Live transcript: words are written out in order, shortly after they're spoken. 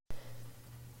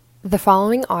The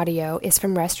following audio is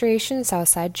from Restoration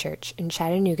Southside Church in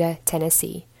Chattanooga,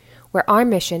 Tennessee, where our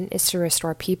mission is to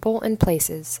restore people and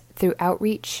places through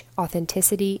outreach,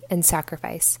 authenticity, and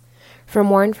sacrifice. For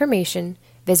more information,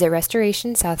 visit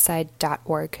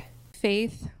restorationsouthside.org.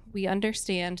 Faith, we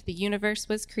understand the universe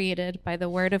was created by the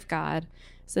word of God,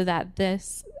 so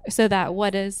that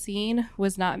what is seen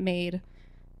was not made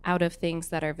out of things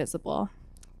that are visible.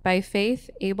 By faith,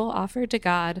 Abel offered to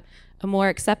God a more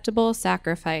acceptable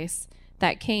sacrifice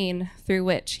that Cain, through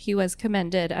which he was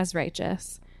commended as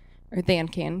righteous, or than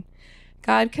Cain.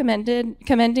 God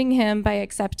commending him by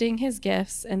accepting his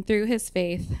gifts, and through his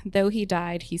faith, though he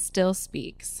died, he still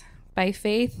speaks. By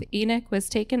faith, Enoch was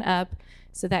taken up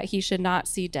so that he should not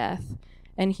see death,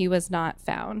 and he was not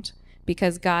found,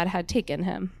 because God had taken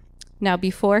him. Now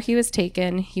before he was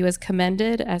taken, he was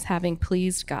commended as having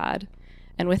pleased God.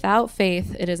 And without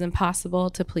faith, it is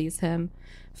impossible to please him.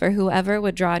 For whoever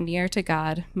would draw near to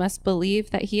God must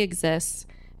believe that he exists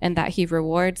and that he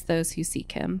rewards those who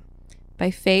seek him.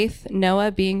 By faith,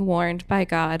 Noah, being warned by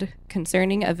God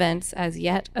concerning events as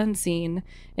yet unseen,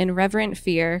 in reverent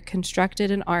fear, constructed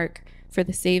an ark for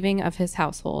the saving of his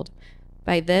household.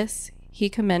 By this, he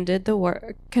condemned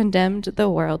the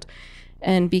world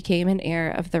and became an heir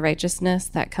of the righteousness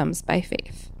that comes by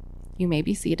faith. You may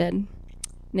be seated.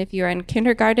 And if you're in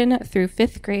kindergarten through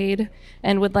 5th grade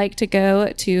and would like to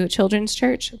go to Children's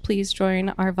Church, please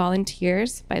join our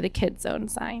volunteers by the Kids Zone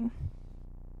sign.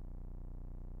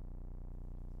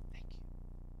 Thank you.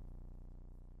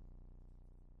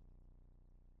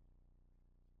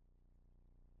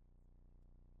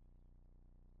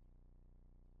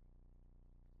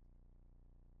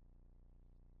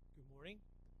 Good morning.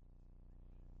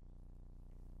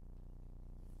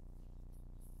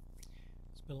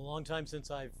 It's been a long time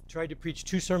since I've tried to preach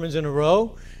 2 sermons in a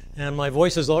row, and my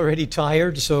voice is already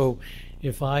tired, so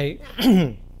if I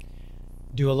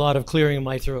do a lot of clearing in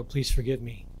my throat, please forgive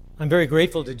me. I'm very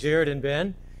grateful to Jared and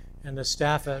Ben and the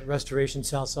staff at Restoration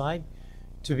Southside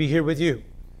to be here with you.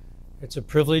 It's a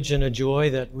privilege and a joy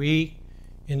that we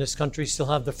in this country still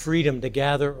have the freedom to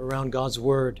gather around God's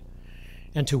Word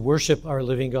and to worship our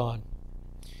living God.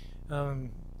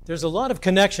 There's a lot of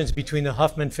connections between the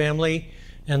Huffman family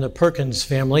and the Perkins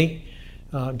family.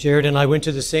 Jared and I went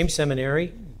to the same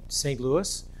seminary, St.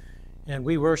 Louis, and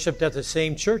we worshiped at the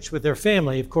same church with their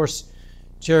family. Of course,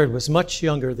 Jared was much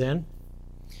younger then.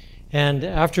 And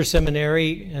after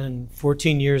seminary and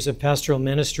 14 years of pastoral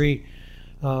ministry,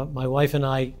 my wife and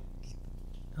I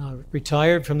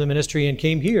retired from the ministry and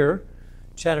came here,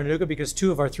 Chattanooga, because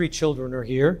 2 of our 3 children are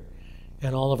here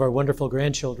and all of our wonderful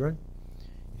grandchildren.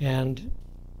 And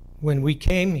when we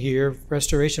came here,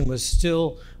 Restoration was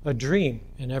still a dream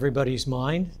in everybody's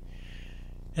mind.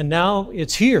 And now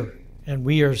it's here, and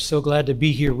we are so glad to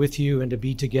be here with you and to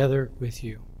be together with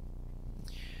you.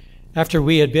 After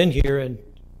we had been here, and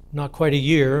not quite a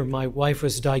year, my wife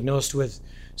was diagnosed with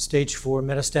stage 4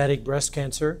 metastatic breast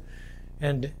cancer.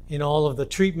 And in all of the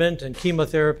treatment and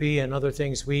chemotherapy and other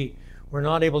things, we were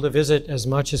not able to visit as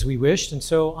much as we wished. And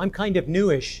so I'm kind of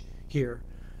newish here.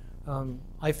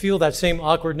 I feel that same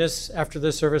awkwardness after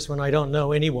the service when I don't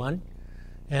know anyone.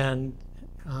 And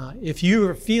if you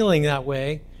are feeling that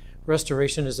way,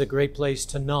 Restoration is a great place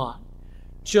to not.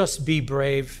 Just be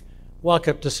brave, walk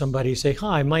up to somebody, say,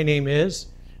 "Hi, my name is,"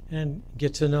 and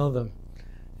get to know them.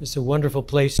 It's a wonderful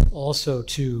place also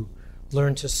to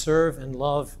learn to serve and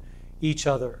love each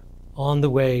other on the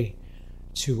way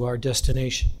to our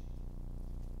destination.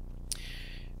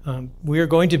 We are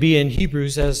going to be in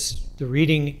Hebrews as the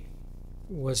reading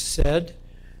was said.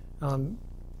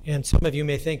 And some of you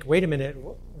may think, wait a minute,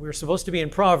 we're supposed to be in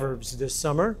Proverbs this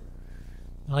summer.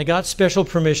 I got special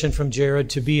permission from Jared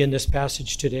to be in this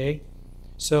passage today.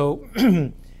 So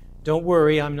don't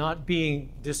worry, I'm not being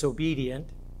disobedient.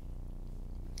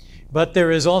 But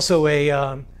there is also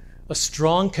a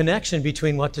strong connection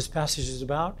between what this passage is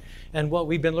about and what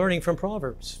we've been learning from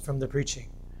Proverbs, from the preaching.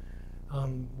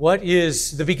 What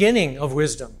is the beginning of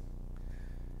wisdom?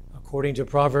 According to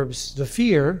Proverbs, the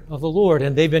fear of the Lord.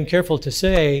 And they've been careful to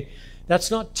say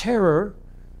that's not terror,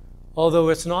 although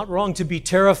it's not wrong to be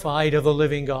terrified of the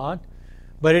living God,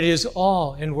 but it is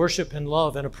awe and worship and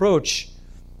love and approach.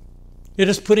 It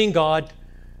is putting God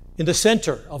in the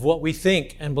center of what we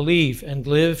think and believe and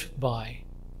live by.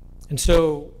 And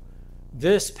so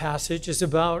this passage is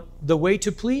about the way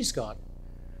to please God.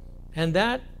 And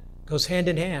that goes hand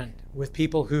in hand with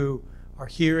people who are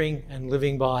hearing and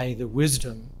living by the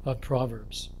wisdom of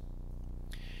Proverbs.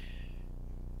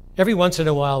 Every once in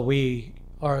a while we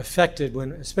are affected,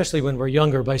 especially when we're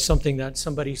younger, by something that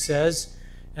somebody says,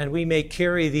 and we may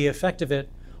carry the effect of it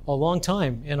a long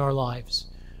time in our lives.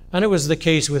 And it was the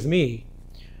case with me.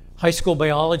 High school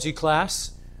biology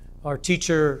class, our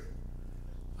teacher,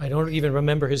 I don't even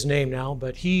remember his name now,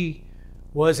 but he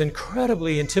was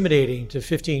incredibly intimidating to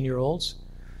 15-year-olds.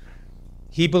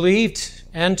 He believed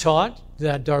and taught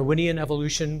that Darwinian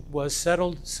evolution was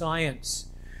settled science,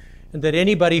 and that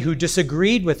anybody who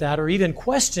disagreed with that or even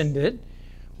questioned it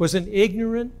was an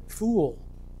ignorant fool.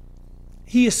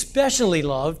 He especially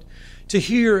loved to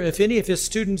hear if any of his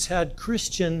students had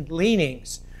Christian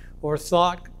leanings or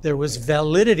thought there was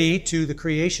validity to the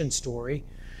creation story,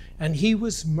 and he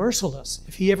was merciless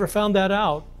if he ever found that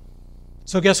out.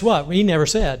 So guess what? He never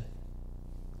said.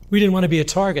 We didn't want to be a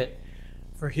target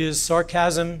for his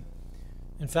sarcasm.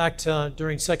 In fact,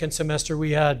 during second semester,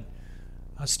 we had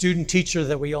a student teacher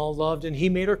that we all loved, and he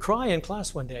made her cry in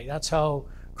class one day. That's how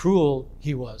cruel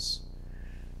he was.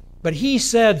 But he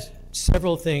said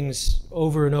several things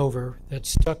over and over that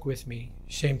stuck with me,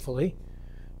 shamefully.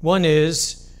 One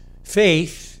is,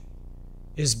 faith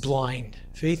is blind.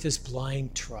 Faith is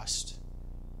blind trust.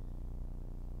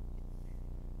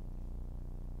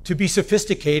 To be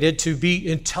sophisticated, to be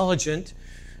intelligent,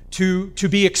 to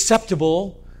be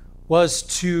acceptable was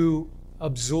to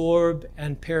absorb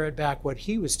and parrot back what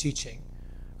he was teaching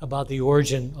about the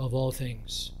origin of all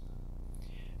things.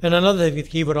 And another thing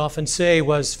he would often say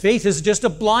was, faith is just a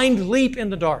blind leap in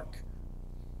the dark.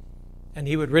 And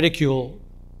he would ridicule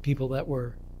people that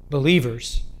were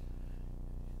believers.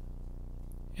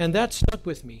 And that stuck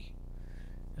with me.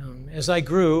 As I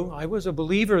grew, I was a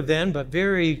believer then, but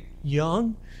very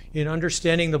young in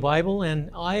understanding the Bible, and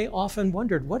I often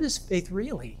wondered, what is faith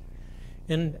really?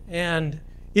 And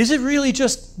is it really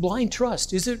just blind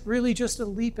trust? Is it really just a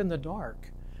leap in the dark?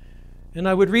 And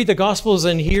I would read the Gospels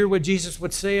and hear what Jesus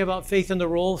would say about faith and the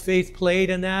role faith played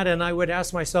in that, and I would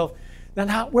ask myself, then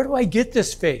where do I get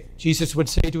this faith? Jesus would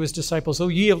say to his disciples, "Oh,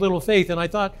 ye of little faith." And I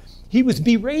thought he was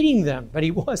berating them, but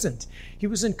he wasn't. He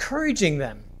was encouraging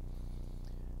them.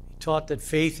 He taught that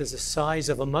faith as the size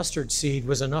of a mustard seed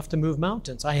was enough to move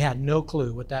mountains. I had no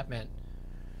clue what that meant.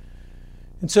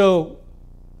 And so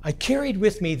I carried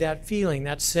with me that feeling,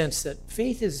 that sense that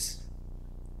faith is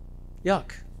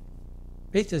yuck.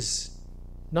 Faith is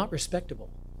not respectable.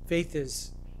 Faith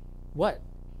is what?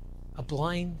 A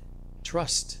blind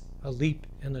trust, a leap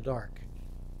in the dark.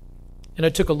 And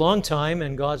it took a long time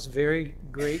and God's very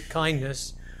great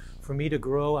kindness for me to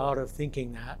grow out of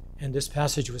thinking that. And this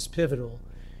passage was pivotal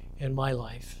in my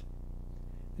life.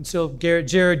 And so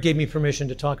Jared gave me permission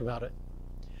to talk about it.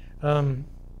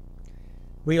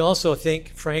 We also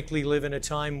frankly, live in a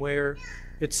time where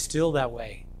it's still that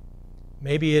way.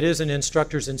 Maybe it isn't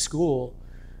instructors in school,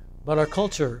 but our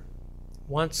culture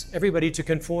wants everybody to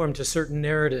conform to certain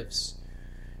narratives.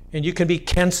 And you can be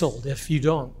canceled if you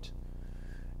don't.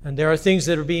 And there are things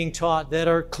that are being taught that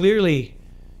are clearly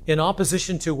in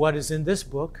opposition to what is in this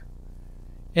book.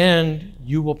 And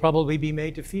you will probably be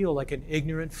made to feel like an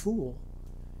ignorant fool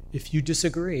if you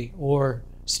disagree or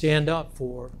stand up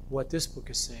for what this book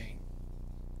is saying.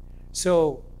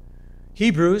 So,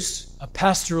 Hebrews, a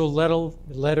pastoral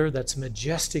letter that's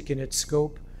majestic in its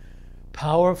scope,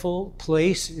 powerful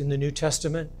place in the New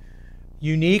Testament.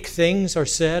 Unique things are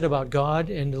said about God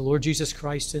and the Lord Jesus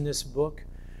Christ in this book,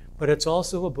 but it's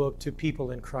also a book to people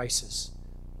in crisis.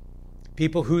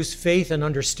 People whose faith and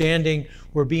understanding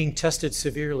were being tested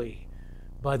severely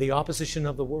by the opposition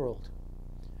of the world.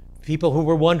 People who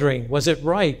were wondering, was it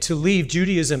right to leave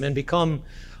Judaism and become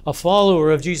a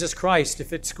follower of Jesus Christ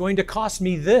if it's going to cost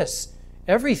me this,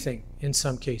 everything in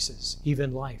some cases,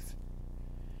 even life?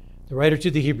 The writer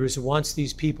to the Hebrews wants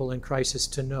these people in crisis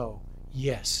to know,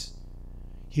 yes,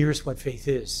 here's what faith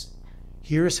is.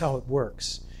 Here's how it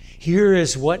works. Here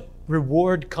is what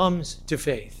reward comes to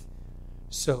faith.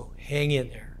 So hang in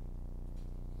there.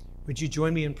 Would you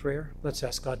join me in prayer? Let's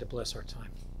ask God to bless our time.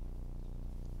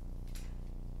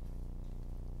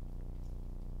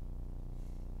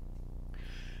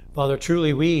 Father,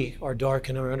 truly we are dark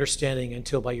in our understanding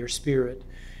until by your Spirit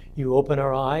you open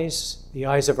our eyes, the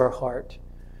eyes of our heart,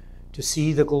 to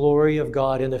see the glory of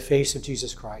God in the face of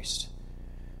Jesus Christ.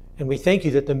 And we thank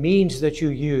you that the means that you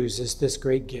use is this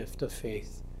great gift of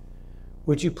faith.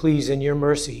 Would you please, in your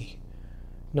mercy,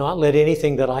 not let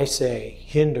anything that I say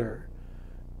hinder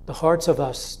the hearts of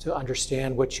us to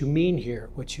understand what you mean here,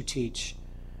 what you teach,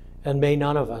 and may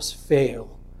none of us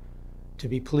fail to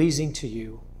be pleasing to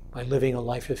you by living a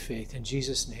life of faith. In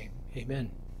Jesus' name, amen.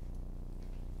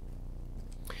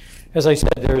 As I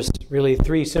said, there's really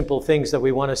three simple things that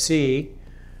we want to see.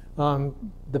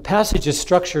 The passage is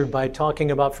structured by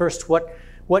talking about first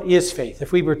what is faith.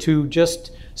 If we were to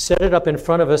just set it up in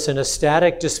front of us in a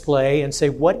static display and say,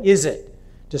 what is it?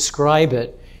 Describe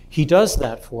it. He does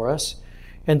that for us.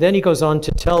 And then he goes on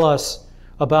to tell us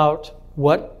about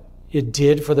what it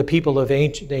did for the people of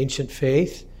ancient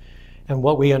faith and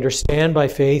what we understand by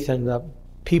faith and the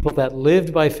people that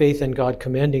lived by faith and God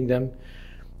commending them.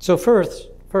 So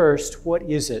first, what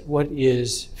is it? What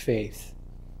is faith?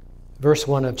 Verse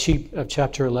 1 of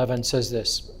chapter 11 says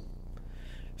this: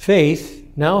 faith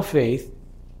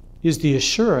is the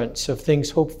assurance of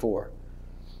things hoped for,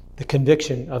 the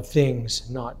conviction of things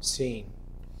not seen.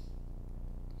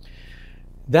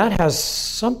 That has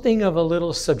something of a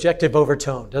little subjective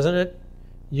overtone, doesn't it?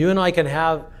 You and I can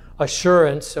have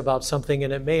assurance about something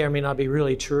and it may or may not be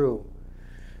really true.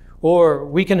 Or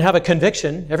we can have a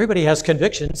conviction. Everybody has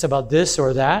convictions about this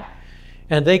or that,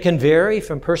 and they can vary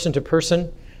from person to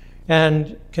person.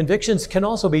 And convictions can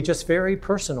also be just very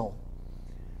personal.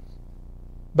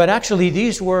 But actually,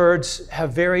 these words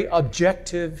have very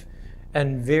objective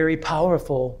and very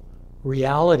powerful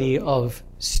reality of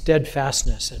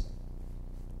steadfastness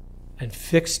and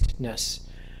fixedness.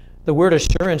 The word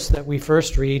assurance that we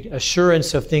first read,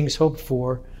 assurance of things hoped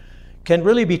for, can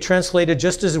really be translated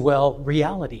just as well,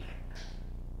 reality.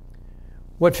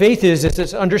 What faith is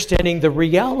it's understanding the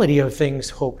reality of things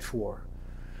hoped for.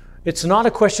 It's not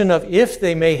a question of if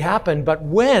they may happen, but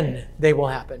when they will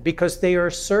happen, because they are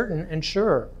certain and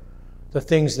sure, the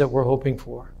things that we're hoping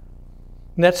for.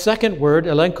 And that second word,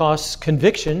 elenkos,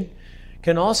 conviction,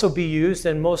 can also be used,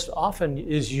 and most often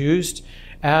is used,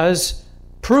 as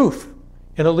proof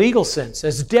in a legal sense,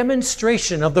 as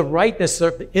demonstration of the rightness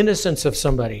or the innocence of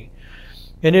somebody.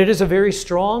 And it is a very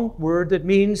strong word that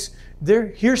means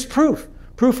here's proof.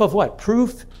 Proof of what?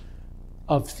 Proof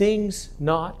of things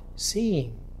not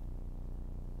seen.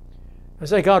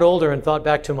 As I got older and thought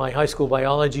back to my high school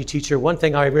biology teacher, one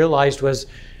thing I realized was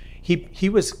he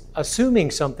was assuming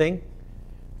something.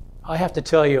 I have to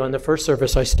tell you, on the first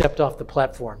service, I stepped off the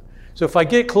platform. So if I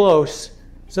get close,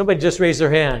 somebody just raise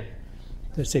their hand.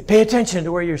 They say, pay attention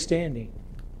to where you're standing.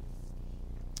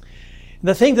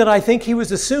 The thing that I think he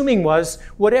was assuming was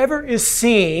whatever is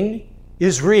seen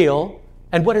is real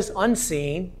and what is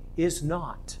unseen is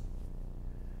not.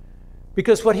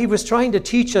 Because what he was trying to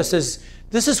teach us is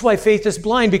this is why faith is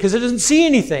blind, because it doesn't see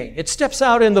anything. It steps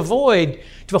out in the void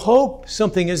to hope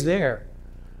something is there.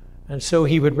 And so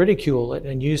he would ridicule it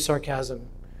and use sarcasm.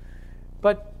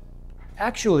 But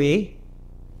actually,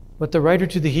 what the writer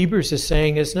to the Hebrews is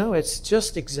saying is no, it's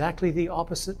just exactly the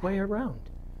opposite way around.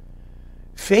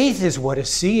 Faith is what is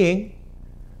seeing,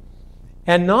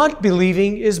 and not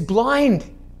believing is blind.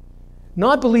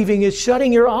 Not believing is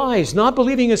shutting your eyes. Not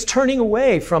believing is turning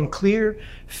away from clear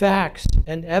facts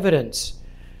and evidence.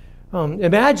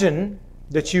 Imagine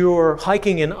that you're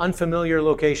hiking in an unfamiliar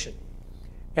location,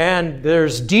 and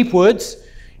there's deep woods,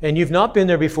 and you've not been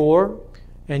there before,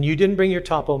 and you didn't bring your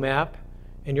topo map,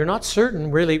 and you're not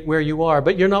certain really where you are,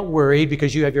 but you're not worried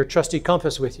because you have your trusty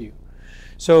compass with you.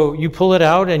 So you pull it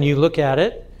out and you look at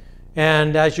it,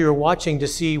 and as you're watching to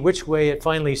see which way it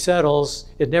finally settles,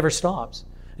 it never stops.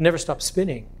 It never stops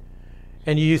spinning.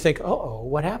 And you think, uh-oh,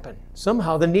 what happened?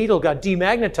 Somehow the needle got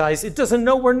demagnetized. It doesn't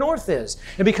know where north is.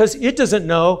 And because it doesn't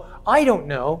know, I don't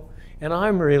know, and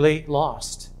I'm really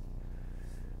lost.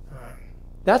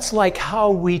 That's like how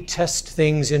we test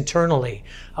things internally.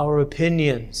 Our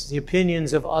opinions, the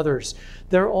opinions of others,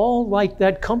 they're all like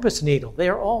that compass needle. They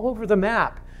are all over the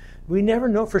map. We never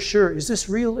know for sure, is this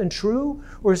real and true,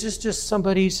 or is this just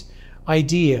somebody's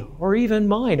idea, or even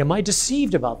mine? Am I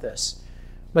deceived about this?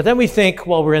 But then we think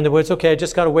while we're in the woods, okay, I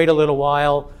just got to wait a little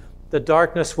while, the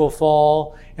darkness will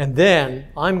fall, and then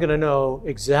I'm going to know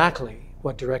exactly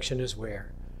what direction is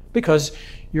where. Because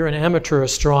you're an amateur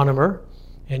astronomer,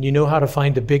 and you know how to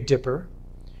find the Big Dipper,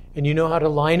 and you know how to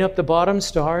line up the bottom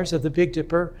stars of the Big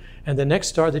Dipper, and the next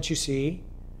star that you see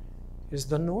is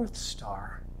the North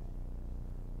Star,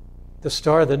 the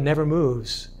star that never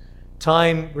moves.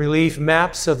 Time relief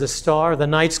maps of the star, the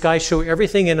night sky, show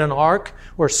everything in an arc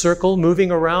or circle moving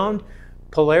around.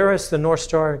 Polaris, the North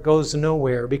Star, goes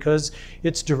nowhere because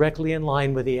it's directly in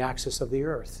line with the axis of the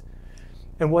earth.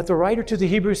 And what the writer to the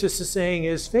Hebrews is saying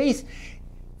is faith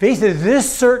is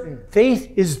this certain,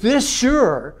 faith is this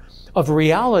sure of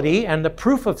reality and the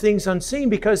proof of things unseen,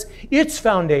 because its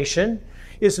foundation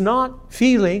is not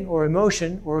feeling or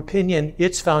emotion or opinion.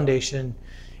 Its foundation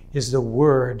is the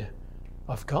Word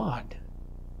of God.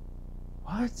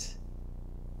 What?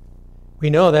 We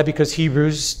know that because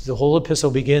Hebrews, the whole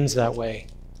epistle begins that way.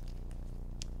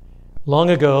 Long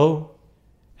ago,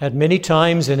 at many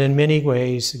times and in many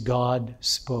ways, God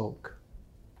spoke.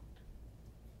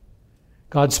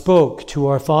 God spoke to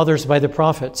our fathers by the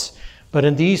prophets, but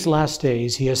in these last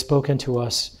days he has spoken to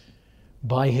us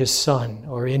by his Son,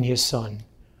 or in his Son,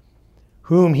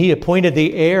 whom he appointed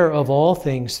the heir of all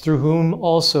things, through whom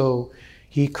also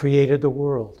he created the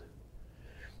world.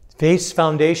 Faith's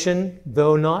foundation,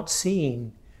 though not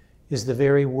seen, is the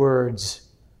very words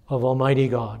of Almighty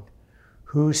God,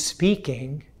 who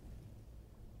speaking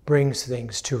brings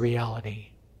things to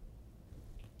reality.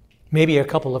 Maybe a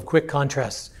couple of quick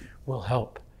contrasts will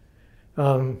help.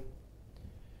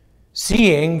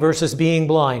 Seeing versus being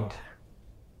blind.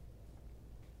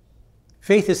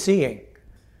 Faith is seeing.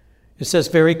 It says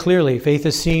very clearly, faith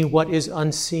is seeing what is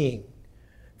unseen.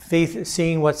 Faith is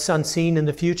seeing what's unseen in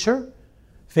the future.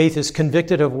 Faith is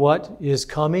convicted of what is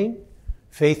coming.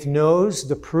 Faith knows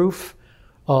the proof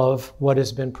of what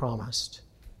has been promised.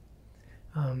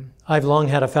 I've long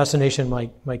had a fascination,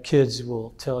 my kids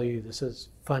will tell you this is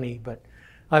funny, but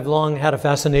I've long had a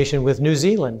fascination with New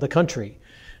Zealand, the country.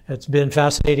 It's been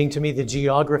fascinating to me, the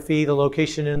geography, the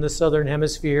location in the southern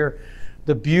hemisphere,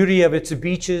 the beauty of its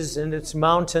beaches and its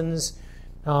mountains,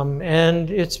 and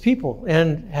its people,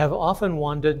 and have often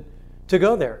wanted to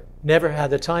go there. Never had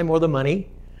the time or the money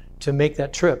to make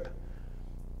that trip.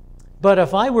 But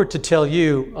if I were to tell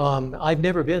you, I've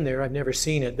never been there, I've never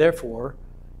seen it, therefore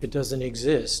it doesn't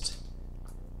exist,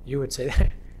 you would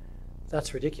say,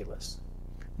 that's ridiculous.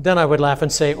 Then I would laugh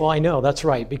and say, oh, I know, that's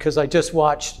right, because I just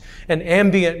watched an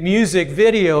ambient music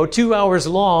video 2 hours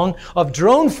long of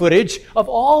drone footage of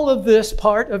all of this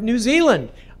part of New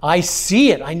Zealand. I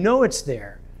see it. I know it's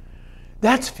there.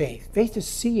 That's faith. Faith is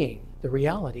seeing the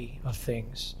reality of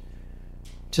things.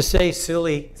 To say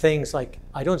silly things like,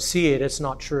 I don't see it, it's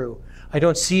not true. I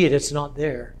don't see it, it's not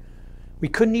there. We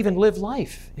couldn't even live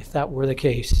life if that were the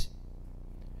case.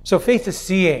 So faith is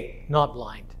seeing, not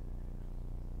blind.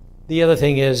 The other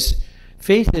thing is,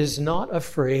 faith is not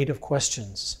afraid of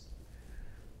questions.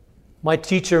 My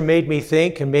teacher made me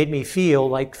think and made me feel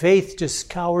like faith just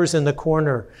cowers in the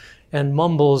corner and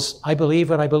mumbles, I believe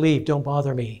what I believe, don't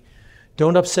bother me.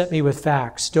 Don't upset me with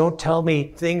facts. Don't tell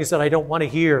me things that I don't want to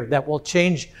hear that will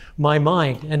change my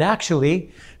mind. And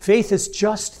actually, faith is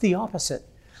just the opposite.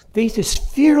 Faith is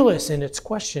fearless in its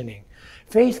questioning.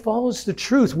 Faith follows the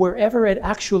truth wherever it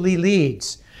actually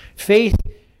leads. Faith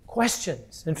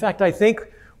questions. In fact, I think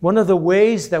one of the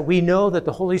ways that we know that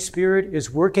the Holy Spirit is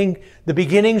working the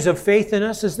beginnings of faith in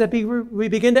us is that we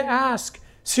begin to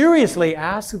seriously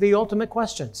ask the ultimate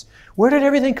questions. Where did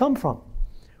everything come from?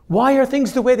 Why are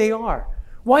things the way they are?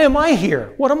 Why am I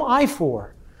here? What am I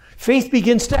for? Faith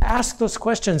begins to ask those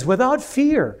questions without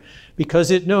fear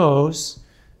because it knows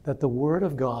that the Word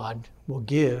of God will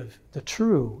give the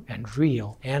true and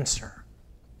real answer.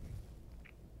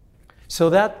 So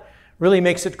that really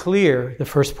makes it clear, the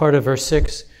first part of verse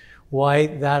 6, why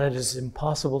that it is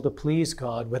impossible to please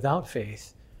God without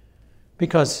faith.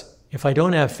 Because if I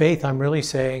don't have faith, I'm really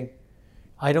saying,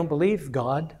 I don't believe,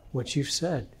 God, what you've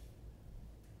said.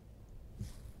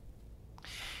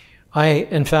 I,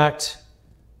 in fact,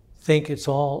 think it's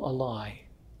all a lie.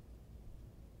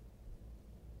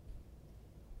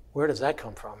 Where does that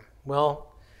come from?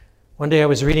 Well, one day I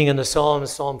was reading in the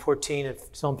Psalms, Psalm 14, and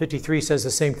Psalm 53 says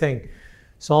the same thing.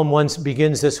 Psalm 1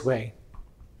 begins this way.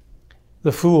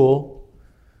 The fool,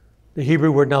 the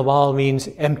Hebrew word nabal means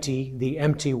empty, the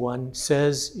empty one,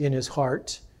 says in his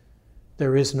heart,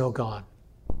 there is no God.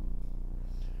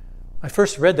 I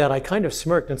first read that, I kind of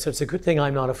smirked and said, it's a good thing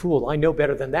I'm not a fool. I know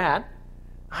better than that.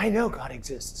 I know God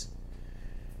exists.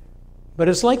 But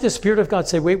it's like the Spirit of God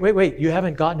say, wait, you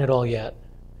haven't gotten it all yet.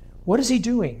 What is he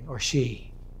doing, or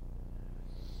she?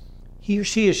 He or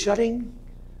she is shutting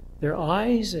their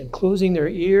eyes and closing their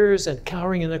ears and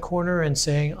cowering in the corner and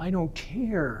saying, I don't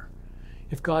care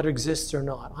if God exists or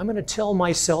not. I'm going to tell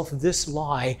myself this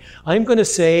lie. I'm going to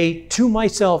say to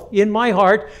myself in my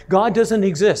heart, God doesn't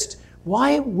exist.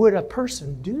 Why would a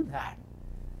person do that?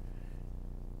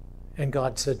 And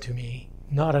God said to me,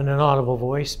 not in an audible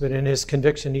voice, but in his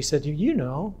conviction, he said, you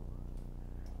know,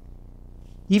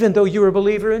 even though you're a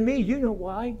believer in me, you know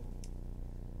why.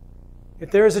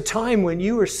 If there is a time when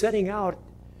you are setting out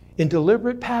in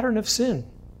deliberate pattern of sin,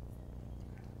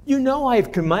 you know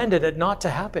I've commanded it not to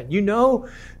happen. You know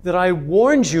that I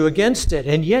warned you against it,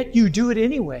 and yet you do it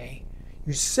anyway.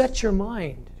 You set your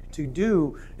mind to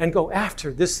do and go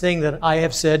after this thing that I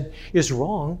have said is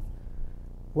wrong.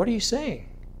 What are you saying?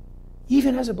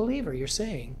 Even as a believer, you're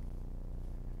saying,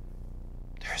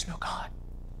 there is no God.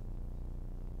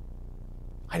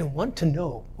 I don't want to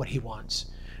know what he wants.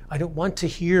 I don't want to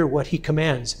hear what he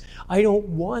commands. I don't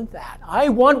want that. I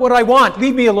want what I want.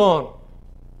 Leave me alone.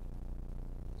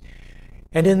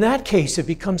 And in that case, it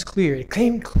becomes clear. It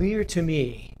came clear to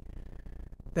me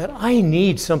that I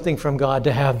need something from God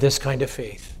to have this kind of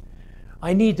faith.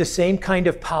 I need the same kind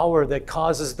of power that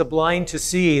causes the blind to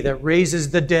see, that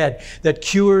raises the dead, that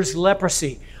cures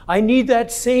leprosy. I need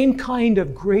that same kind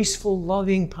of graceful,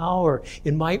 loving power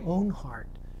in my own heart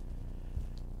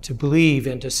to believe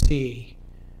and to see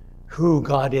who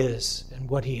God is and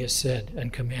what he has said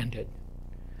and commanded.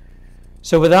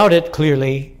 So without it,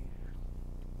 clearly,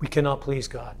 we cannot please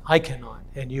God. I cannot,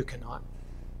 and you cannot.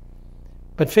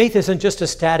 But faith isn't just a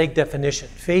static definition.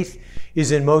 Faith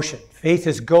is in motion. Faith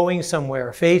is going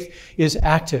somewhere. Faith is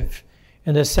active.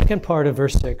 In the second part of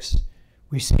verse 6,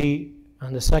 we see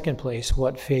on the second place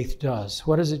what faith does.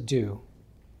 What does it do?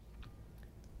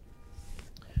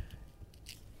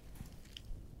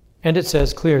 And it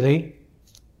says clearly,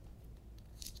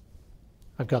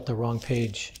 I've got the wrong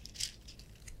page.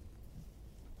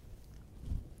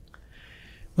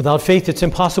 Without faith, it's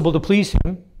impossible to please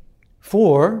him,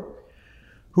 for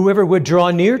whoever would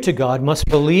draw near to God must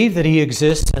believe that he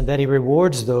exists and that he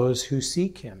rewards those who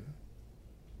seek him.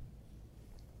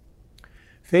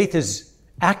 Faith is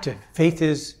active. Faith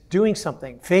is doing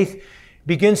something. Faith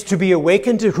begins to be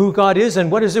awakened to who God is, and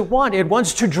what does it want? It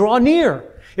wants to draw near.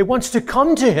 It wants to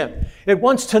come to him. It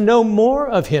wants to know more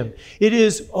of him. It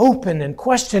is open and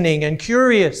questioning and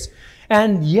curious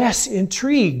and, yes,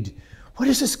 intrigued. What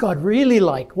is this God really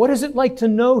like? What is it like to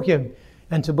know him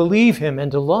and to believe him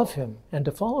and to love him and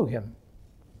to follow him?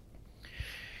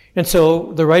 And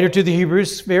so the writer to the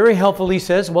Hebrews very helpfully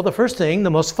says, well, the first thing,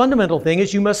 the most fundamental thing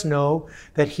is you must know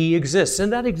that he exists.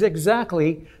 And that is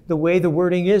exactly the way the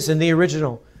wording is in the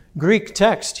original Greek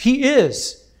text. He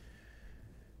is.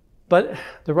 But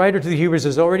the writer to the Hebrews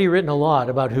has already written a lot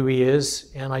about who he is,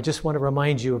 and I just want to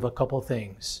remind you of a couple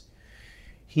things.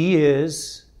 He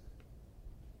is,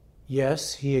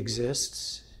 yes, he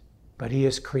exists, but he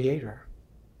is creator.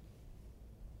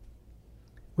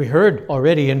 We heard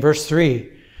already in verse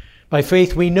 3, by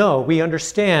faith we know, we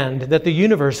understand that the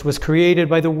universe was created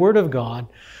by the word of God,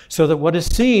 so that what is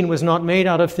seen was not made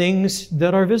out of things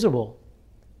that are visible.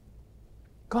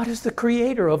 God is the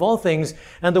creator of all things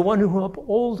and the one who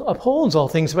upholds all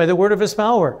things by the word of his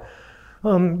power.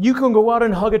 You can go out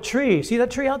and hug a tree. See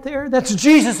that tree out there? That's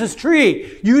Jesus'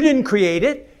 tree. You didn't create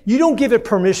it. You don't give it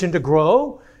permission to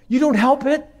grow. You don't help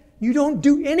it. You don't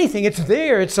do anything. It's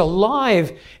there. It's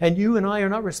alive. And you and I are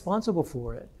not responsible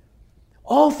for it.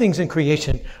 All things in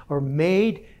creation are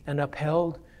made and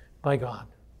upheld by God.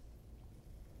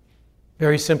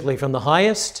 Very simply, from the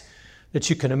highest that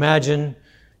you can imagine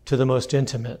to the most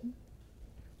intimate.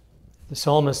 The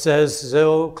psalmist says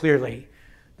so clearly,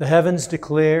 the heavens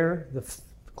declare the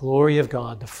glory of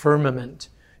God. The firmament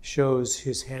shows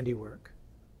his handiwork.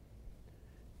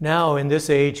 Now, in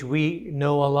this age, we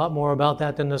know a lot more about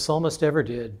that than the psalmist ever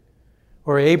did,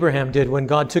 or Abraham did when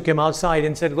God took him outside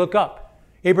and said, look up.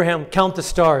 Abraham, count the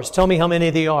stars. Tell me how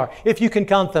many they are. If you can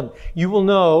count them, you will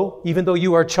know, even though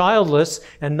you are childless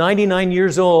and 99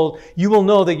 years old, you will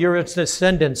know that your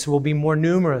descendants will be more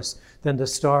numerous than the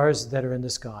stars that are in the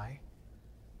sky.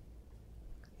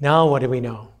 Now what do we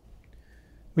know?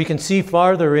 We can see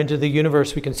farther into the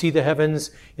universe. We can see the heavens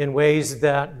in ways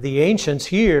that the ancients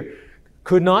here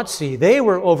could not see. They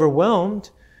were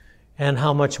overwhelmed. And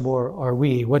how much more are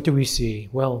we? What do we see?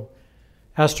 Well,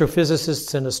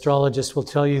 astrophysicists and astrologists will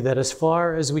tell you that as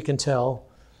far as we can tell,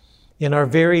 in our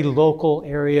very local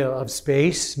area of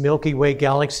space, Milky Way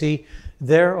galaxy,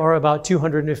 there are about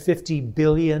 250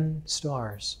 billion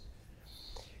stars.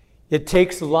 It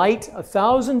takes light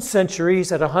 1,000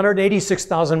 centuries at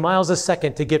 186,000 miles a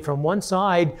second to get from one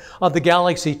side of the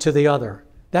galaxy to the other.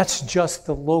 That's just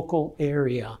the local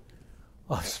area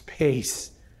of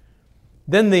space.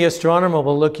 Then the astronomer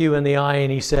will look you in the eye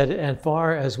and he said, as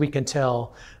far as we can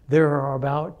tell, there are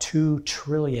about 2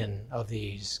 trillion of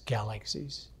these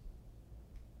galaxies.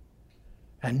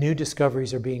 And new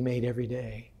discoveries are being made every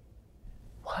day.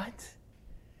 What?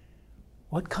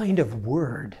 What kind of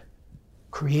word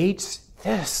creates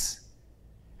this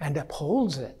and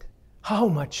upholds it? How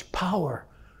much power,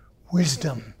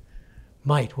 wisdom,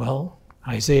 might? Well,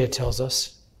 Isaiah tells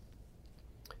us,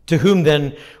 to whom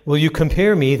then will you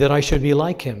compare me that I should be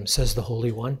like him, says the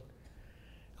Holy One.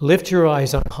 Lift your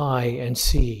eyes on high and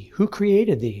see. Who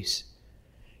created these?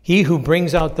 He who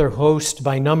brings out their host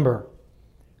by number,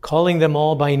 calling them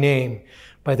all by name,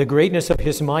 by the greatness of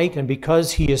his might, and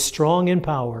because he is strong in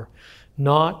power,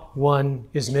 not one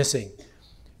is missing.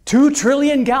 2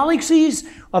 trillion galaxies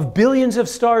of billions of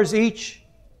stars each,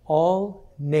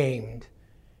 all named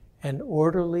and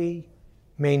orderly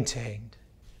maintained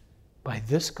by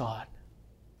this God.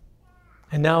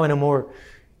 And now in a more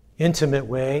intimate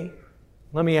way,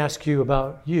 let me ask you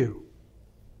about you.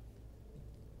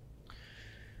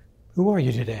 Who are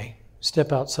you today?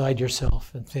 Step outside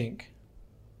yourself and think.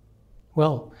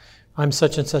 Well, I'm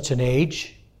such and such an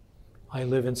age. I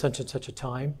live in such and such a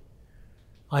time.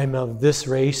 I'm of this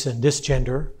race and this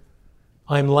gender.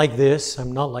 I'm like this,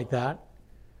 I'm not like that.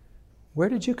 Where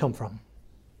did you come from?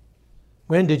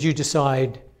 When did you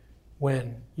decide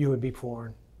when you would be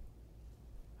born?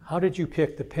 How did you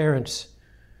pick the parents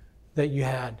that you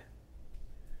had?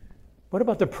 What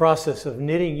about the process of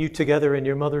knitting you together in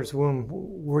your mother's womb?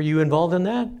 Were you involved in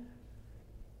that?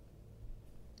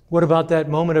 What about that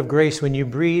moment of grace when you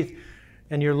breathe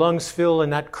and your lungs fill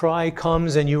and that cry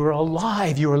comes and you are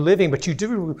alive, you are living, but you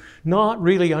do not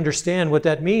really understand what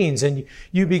that means, and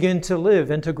you begin to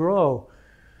live and to grow?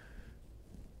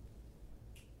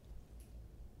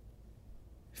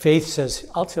 Faith says,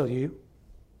 I'll tell you.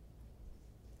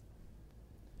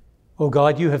 Oh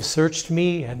God, you have searched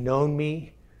me and known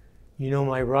me. You know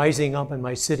my rising up and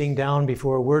my sitting down.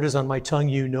 Before a word is on my tongue,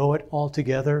 you know it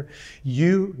altogether.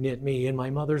 You knit me in my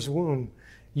mother's womb.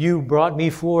 You brought me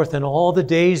forth, and all the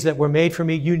days that were made for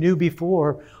me you knew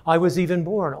before I was even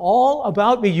born. All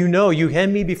about me you know. You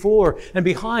hem me before and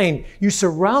behind. You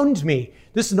surround me.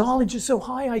 This knowledge is so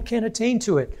high I can't attain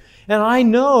to it. And I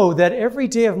know that every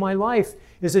day of my life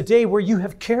is a day where you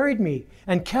have carried me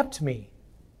and kept me.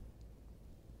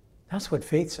 That's what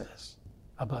faith says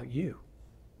about you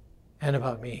and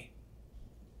about me.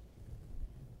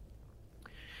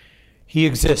 He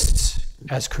exists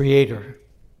as creator.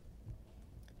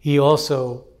 He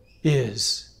also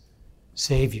is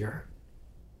Savior.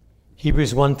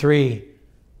 Hebrews 1:3,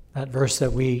 that verse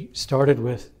that we started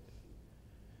with.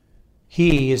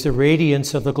 He is the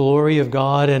radiance of the glory of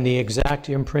God and the exact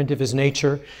imprint of his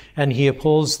nature, and he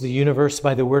upholds the universe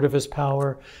by the word of his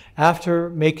power. After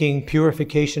making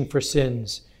purification for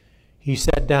sins, he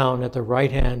sat down at the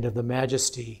right hand of the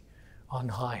Majesty on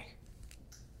high.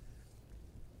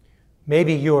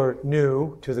 Maybe you're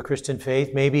new to the Christian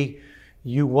faith. Maybe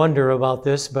you wonder about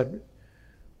this, but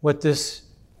what this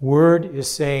word is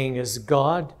saying is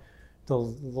God, the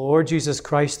Lord Jesus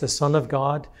Christ, the Son of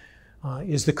God,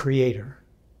 is the creator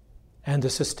and the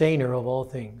sustainer of all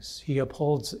things. He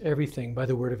upholds everything by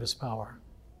the word of his power.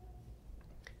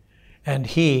 And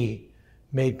he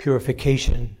made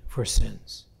purification for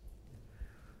sins.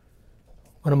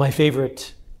 One of my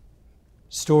favorite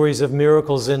stories of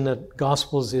miracles in the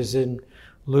Gospels is in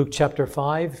Luke chapter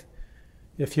 5.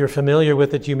 If you're familiar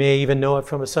with it, you may even know it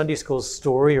from a Sunday school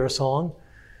story or a song.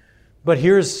 But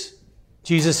here's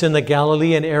Jesus in the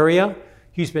Galilean area.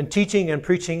 He's been teaching and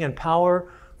preaching, and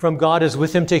power from God is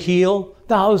with him to heal.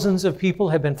 Thousands of people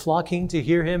have been flocking to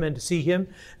hear him and to see him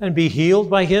and be healed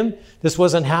by him. This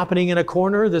wasn't happening in a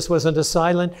corner. This wasn't a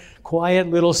silent, quiet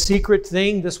little secret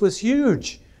thing. This was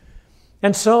huge.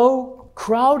 And so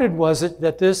crowded was it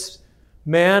that this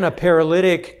man, a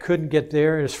paralytic, couldn't get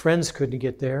there. His friends couldn't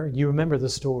get there. You remember the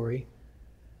story.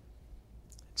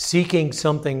 Seeking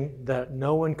something that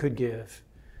no one could give,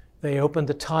 they opened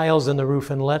the tiles in the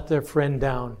roof and let their friend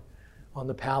down on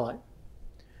the pallet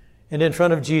and in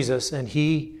front of Jesus. And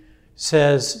he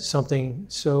says something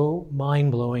so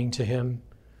mind-blowing to him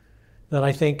that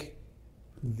I think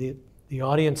the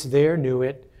audience there knew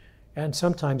it. And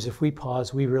sometimes if we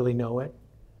pause, we really know it.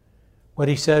 What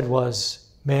he said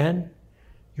was, "Man,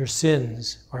 your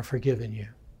sins are forgiven you."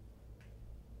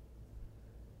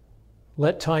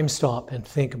 Let time stop and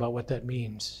think about what that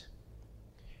means.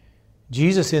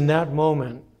 Jesus in that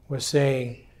moment was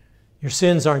saying, your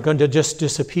sins aren't going to just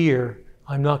disappear.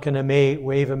 I'm not going to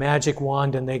wave a magic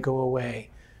wand and they go away.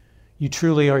 You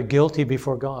truly are guilty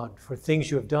before God for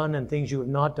things you have done and things you have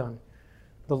not done.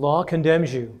 The law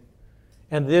condemns you.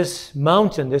 And this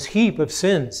mountain, this heap of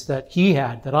sins that he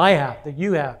had, that I have, that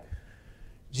you have,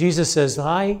 Jesus says,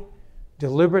 I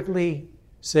deliberately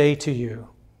say to you,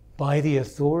 by the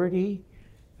authority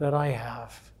that I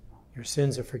have, your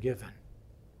sins are forgiven.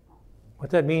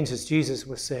 What that means is Jesus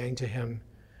was saying to him,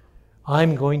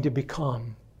 I'm going to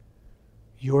become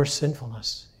your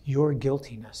sinfulness, your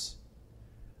guiltiness.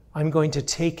 I'm going to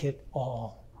take it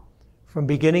all, from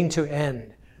beginning to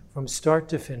end, from start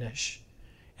to finish,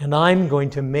 and I'm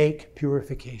going to make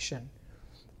purification.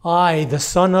 I, the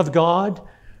Son of God,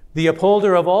 the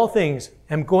upholder of all things,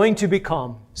 am going to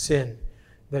become sin,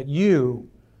 that you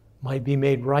might be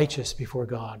made righteous before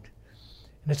God.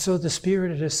 And so the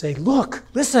Spirit is saying, look,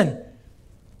 listen,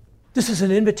 this is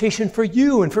an invitation for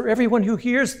you and for everyone who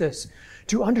hears this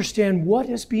to understand what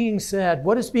is being said,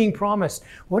 what is being promised,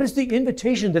 what is the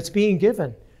invitation that's being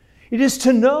given. It is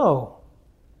to know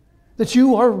that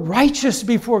you are righteous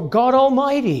before God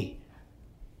Almighty,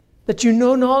 that you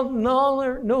no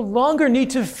longer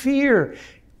need to fear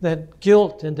that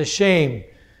guilt and the shame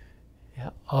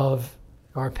of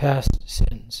our past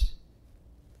sins.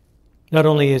 Not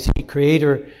only is he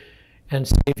creator and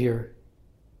savior,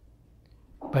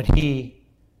 but he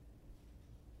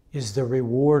is the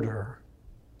rewarder.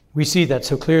 We see that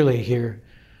so clearly here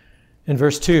in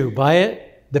verse 2. By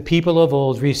it, the people of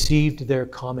old received their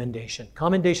commendation.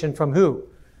 Commendation from who?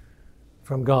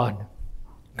 From God.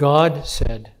 God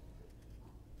said,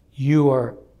 "You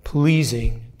are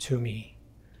pleasing to me."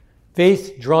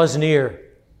 Faith draws near.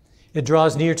 It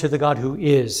draws near to the God who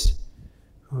is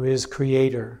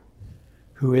creator,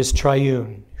 who is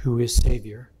triune, who is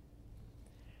Savior.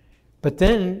 But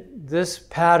then this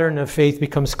pattern of faith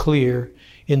becomes clear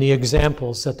in the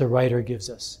examples that the writer gives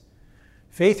us.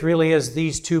 Faith really has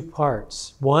these two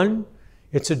parts. One,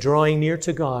 it's a drawing near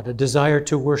to God, a desire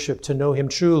to worship, to know Him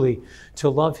truly, to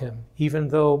love Him, even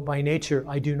though by nature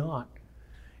I do not.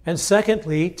 And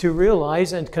secondly, to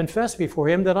realize and confess before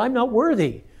Him that I'm not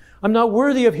worthy. I'm not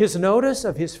worthy of His notice,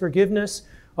 of His forgiveness,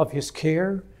 of His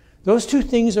care. Those two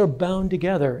things are bound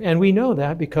together, and we know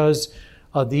that because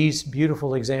of these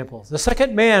beautiful examples. The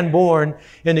second man born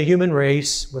in the human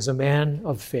race was a man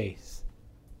of faith,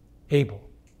 Abel.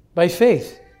 By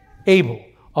faith, Abel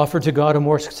offered to God a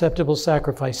more acceptable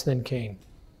sacrifice than Cain.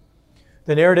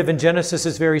 The narrative in Genesis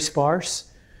is very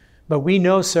sparse, but we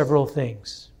know several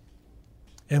things.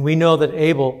 And we know that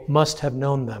Abel must have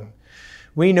known them.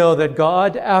 We know that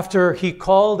God, after He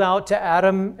called out to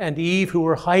Adam and Eve, who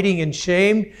were hiding in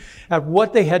shame at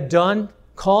what they had done,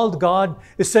 called God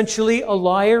essentially a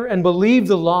liar and believed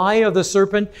the lie of the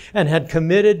serpent and had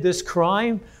committed this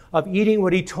crime of eating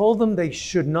what He told them they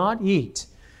should not eat,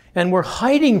 and were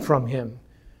hiding from Him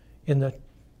in the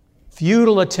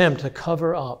futile attempt to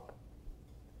cover up.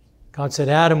 God said,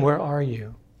 "Adam, where are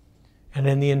you?" And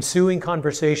in the ensuing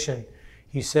conversation,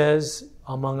 He says,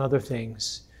 among other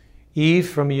things, "Eve,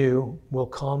 from you will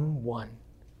come one.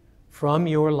 From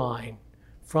your line,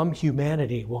 from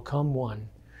humanity will come one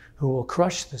who will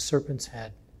crush the serpent's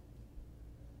head."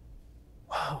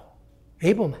 Wow.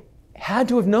 Abel had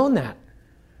to have known that.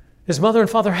 His mother and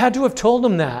father had to have told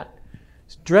him that,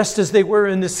 dressed as they were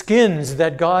in the skins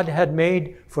that God had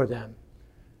made for them,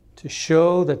 to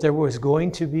show that there was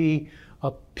going to be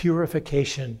a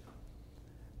purification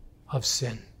of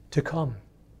sin to come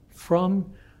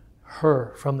from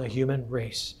her, from the human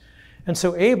race. And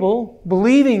so Abel,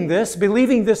 believing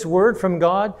this word from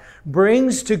God,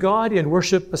 brings to God in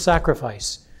worship a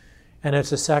sacrifice. And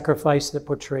it's a sacrifice that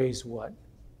portrays what?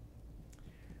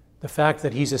 The fact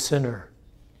that he's a sinner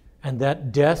and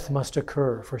that death must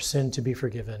occur for sin to be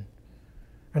forgiven.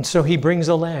 And so he brings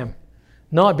a lamb,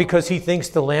 not because he thinks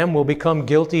the lamb will become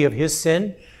guilty of his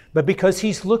sin, but because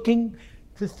he's looking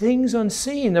to things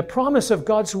unseen, the promise of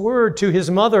God's word to his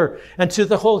mother and to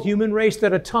the whole human race,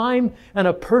 that a time and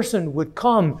a person would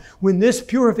come when this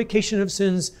purification of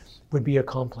sins would be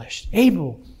accomplished.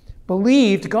 Abel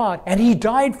believed God and he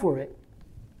died for it.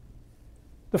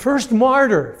 The first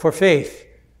martyr for faith,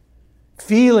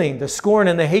 feeling the scorn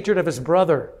and the hatred of his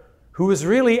brother, who was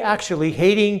really actually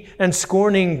hating and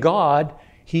scorning God,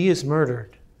 he is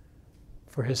murdered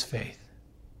for his faith.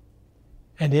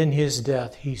 And in his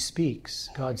death, he speaks,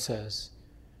 God says.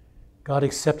 God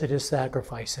accepted his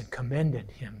sacrifice and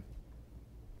commended him,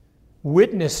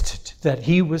 witnessed that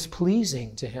he was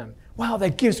pleasing to him. Wow,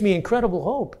 that gives me incredible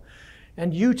hope.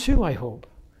 And you too, I hope.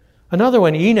 Another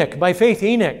one, Enoch. By faith,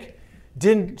 Enoch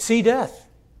didn't see death.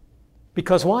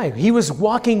 Because why? He was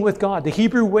walking with God. The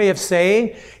Hebrew way of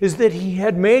saying is that he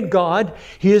had made God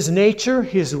his nature,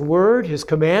 his word, his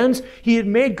commands. He had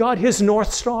made God his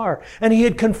North Star. And he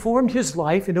had conformed his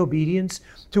life in obedience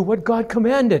to what God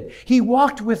commanded. He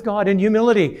walked with God in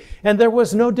humility. And there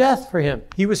was no death for him.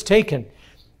 He was taken.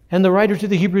 And the writer to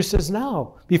the Hebrews says,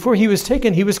 now, before he was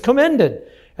taken, he was commended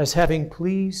as having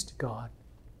pleased God.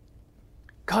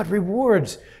 God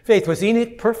rewards faith. Was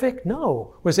Enoch perfect?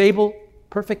 No. Was Abel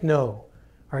perfect? No.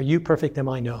 Are you perfect? Am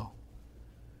I? No.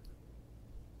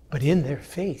 But in their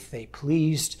faith, they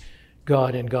pleased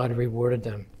God and God rewarded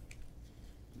them.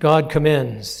 God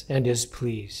commends and is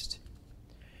pleased.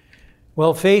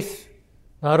 Well, faith,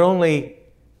 not only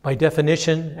by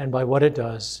definition and by what it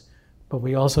does, but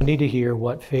we also need to hear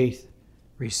what faith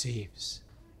receives.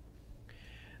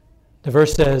 The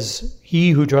verse says,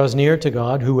 he who draws near to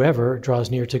God, whoever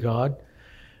draws near to God,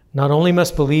 not only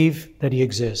must believe that he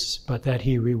exists, but that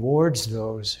he rewards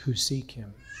those who seek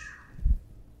him.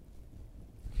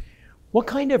 What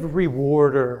kind of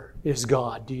rewarder is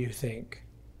God, do you think?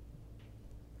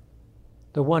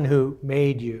 The one who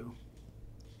made you.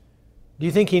 Do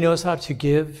you think he knows how to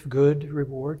give good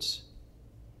rewards?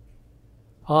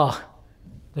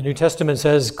 The New Testament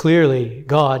says clearly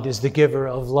God is the giver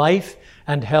of life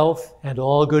and health and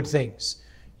all good things.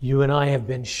 You and I have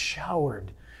been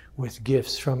showered with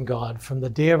gifts from God from the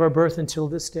day of our birth until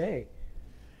this day.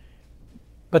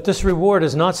 But this reward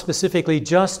is not specifically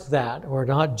just that, or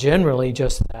not generally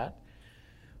just that.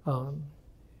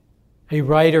 A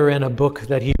writer in a book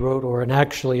that he wrote, or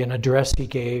actually an address he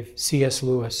gave, C.S.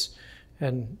 Lewis,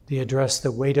 and the address,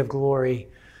 The Weight of Glory,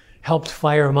 helped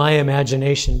fire my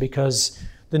imagination, because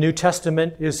the New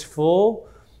Testament is full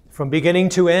from beginning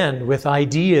to end with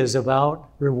ideas about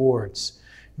rewards.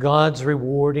 God's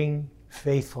rewarding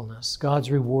faithfulness,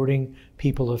 God's rewarding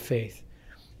people of faith.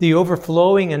 The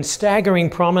overflowing and staggering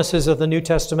promises of the New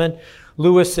Testament,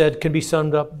 Lewis said, can be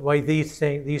summed up by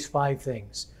these 5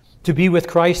 things. To be with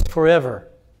Christ forever.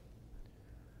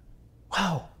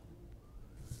 Wow.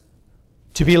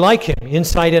 To be like him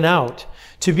inside and out.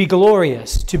 To be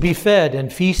glorious. To be fed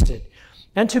and feasted.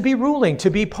 And to be ruling.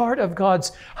 To be part of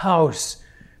God's house.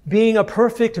 Being a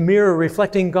perfect mirror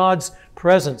reflecting God's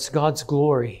presence, God's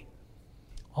glory.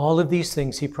 All of these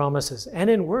things he promises. And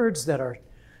in words that are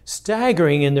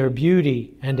staggering in their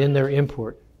beauty and in their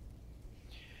import.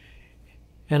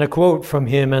 And a quote from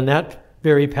him in that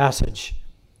very passage.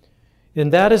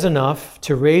 And that is enough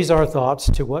to raise our thoughts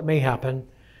to what may happen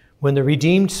when the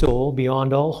redeemed soul,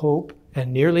 beyond all hope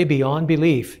and nearly beyond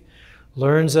belief,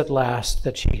 learns at last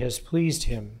that she has pleased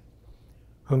him,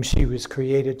 whom she was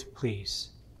created to please.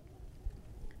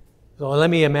 So let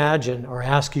me imagine, or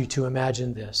ask you to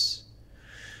imagine this.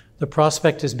 The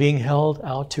prospect is being held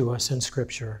out to us in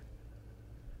Scripture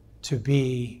to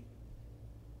be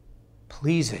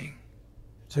pleasing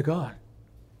to God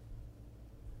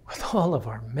with all of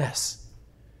our mess,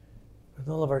 with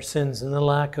all of our sins and the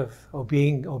lack of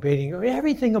obeying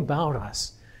everything about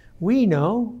us. We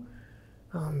know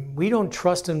we don't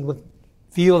trust and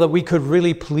feel that we could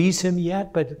really please him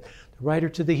yet, but the writer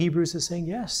to the Hebrews is saying,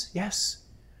 yes.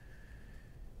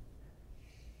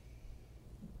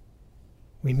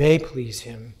 We may please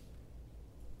him.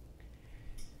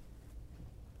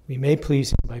 We may please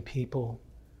him by people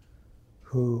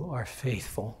who are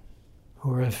faithful,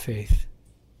 who are of faith.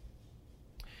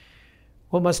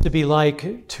 What must it be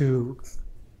like to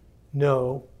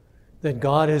know that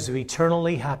God is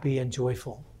eternally happy and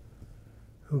joyful?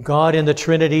 Who God in the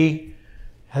Trinity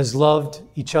has loved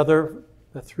each other,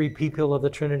 the 3 people of the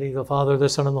Trinity, the Father, the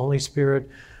Son, and the Holy Spirit,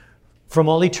 from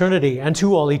all eternity and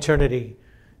to all eternity.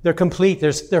 They're complete.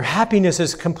 Their happiness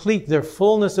is complete. Their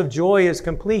fullness of joy is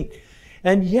complete.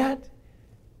 And yet,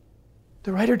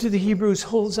 the writer to the Hebrews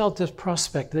holds out this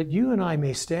prospect that you and I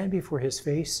may stand before his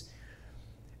face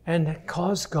and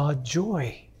cause God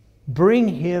joy. Bring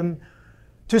him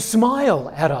to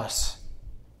smile at us,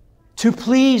 to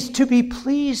be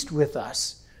pleased with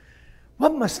us.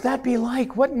 What must that be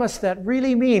like? What must that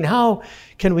really mean? How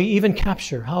can we even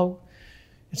capture?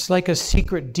 It's like a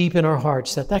secret deep in our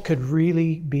hearts that could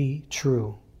really be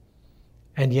true.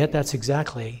 And yet that's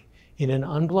exactly, in an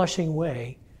unblushing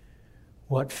way,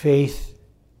 what faith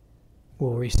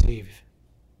will receive.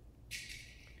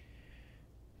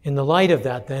 In the light of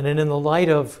that then, and in the light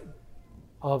of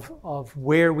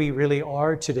where we really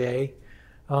are today,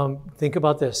 think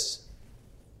about this.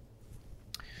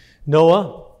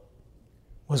 Noah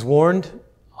was warned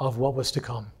of what was to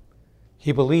come.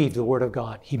 He believed the word of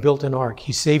God. He built an ark.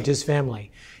 He saved his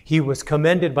family. He was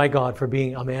commended by God for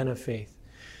being a man of faith.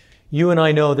 You and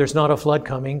I know there's not a flood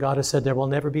coming. God has said there will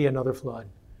never be another flood.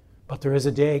 But there is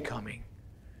a day coming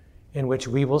in which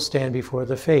we will stand before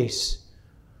the face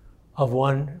of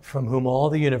one from whom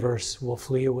all the universe will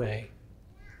flee away.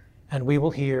 And we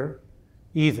will hear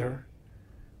either,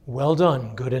 "Well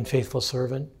done, good and faithful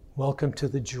servant. Welcome to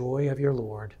the joy of your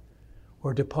Lord,"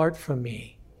 or "Depart from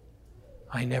me.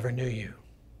 I never knew you."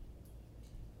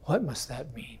 What must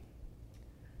that mean?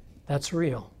 That's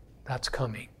real. That's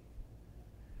coming.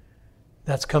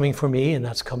 That's coming for me, and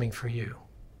that's coming for you.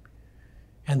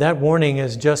 And that warning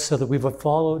is just so that we would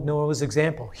follow Noah's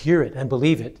example, hear it and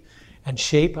believe it, and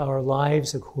shape our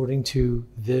lives according to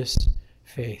this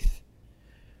faith.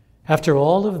 After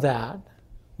all of that,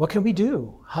 what can we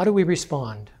do? How do we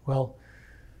respond? Well,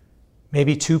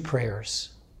 maybe 2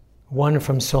 prayers. One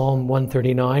from Psalm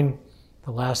 139,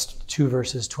 the last 2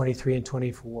 verses, 23 and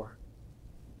 24.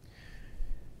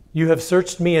 You have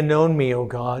searched me and known me, O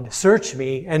God. Search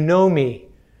me and know me.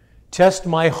 Test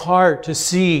my heart to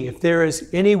see if there is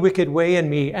any wicked way in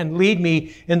me, and lead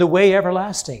me in the way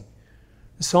everlasting.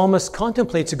 The psalmist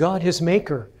contemplates God, his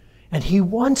maker, and he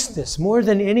wants this more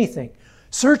than anything.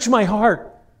 Search my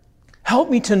heart. Help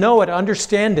me to know it,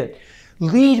 understand it.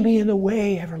 Lead me in the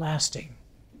way everlasting.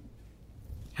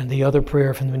 And the other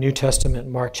prayer from the New Testament,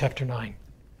 Mark chapter 9.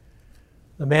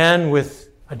 The man with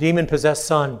a demon-possessed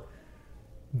son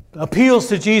appeals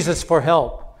to Jesus for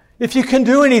help. If you can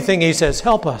do anything, he says,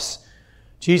 help us.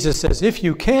 Jesus says, if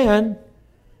you can,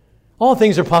 all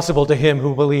things are possible to him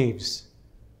who believes.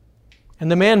 And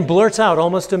the man blurts out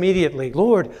almost immediately,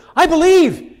 Lord, I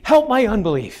believe, help my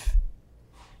unbelief.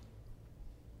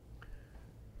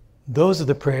 Those are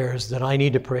the prayers that I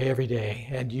need to pray every day,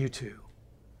 and you too.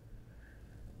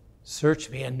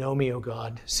 Search me and know me, O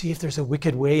God. See if there's a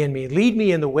wicked way in me. Lead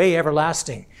me in the way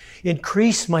everlasting.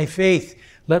 Increase my faith.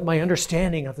 Let my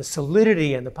understanding of the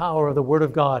solidity and the power of the Word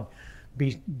of God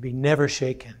be never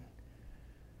shaken.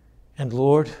 And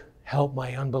Lord, help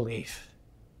my unbelief.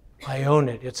 I own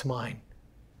it. It's mine.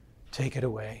 Take it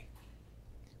away.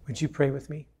 Would you pray with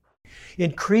me?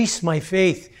 Increase my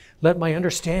faith. Let my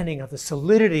understanding of the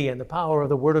solidity and the power of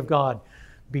the Word of God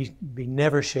be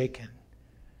never shaken.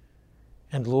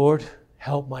 And Lord,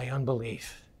 help my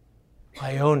unbelief.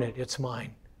 I own it. It's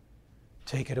mine.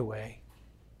 Take it away.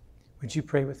 Would you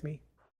pray with me?